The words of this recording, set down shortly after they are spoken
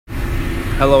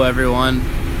Hello everyone.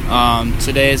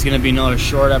 Today is going to be another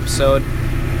short episode,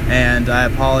 and I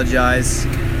apologize,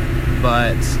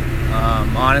 but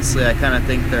honestly I kind of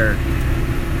think they're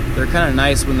kind of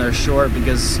nice when they're short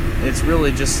because it's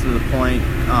really just to the point.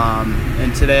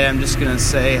 And today I'm just going to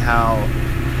say how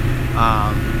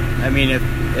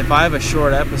if I have a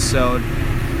short episode,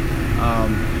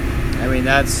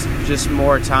 that's just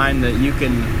more time that you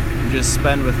can just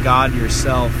spend with God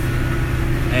yourself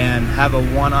and have a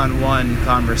one-on-one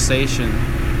conversation,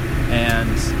 and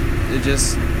it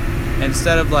just,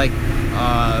 instead of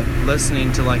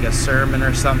listening to a sermon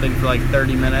or something for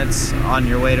 30 minutes on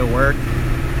your way to work,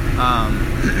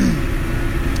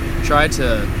 try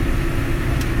to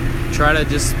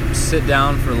just sit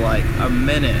down for a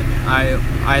minute.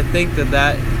 I think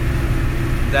that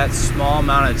small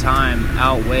amount of time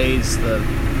outweighs the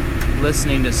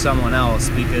listening to someone else,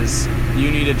 because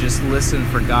you need to just listen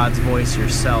for God's voice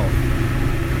yourself.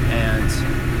 And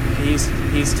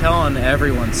he's telling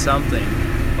everyone something,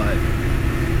 but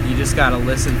you just got to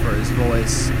listen for his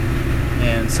voice.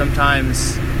 And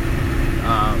sometimes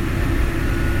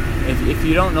if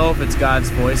you don't know if it's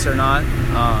God's voice or not,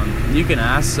 you can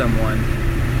ask someone,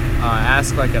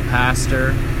 ask a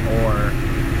pastor, or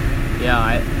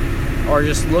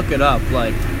just look it up,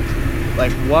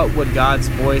 what would God's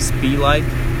voice be like,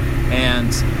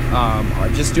 and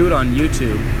just do it on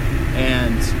YouTube.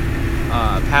 And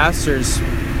pastors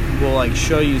will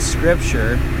show you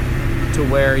scripture to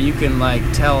where you can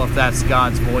tell if that's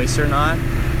God's voice or not,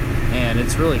 and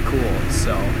it's really cool.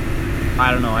 So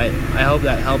I don't know, I hope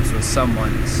that helps with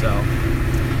someone. So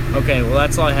okay, well,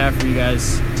 that's all I have for you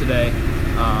guys today.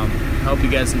 Hope you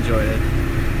guys enjoyed it.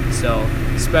 So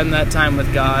spend that time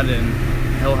with God and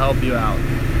he'll help you out.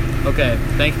 Okay,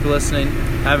 thank you for listening.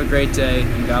 Have a great day,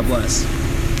 and God bless.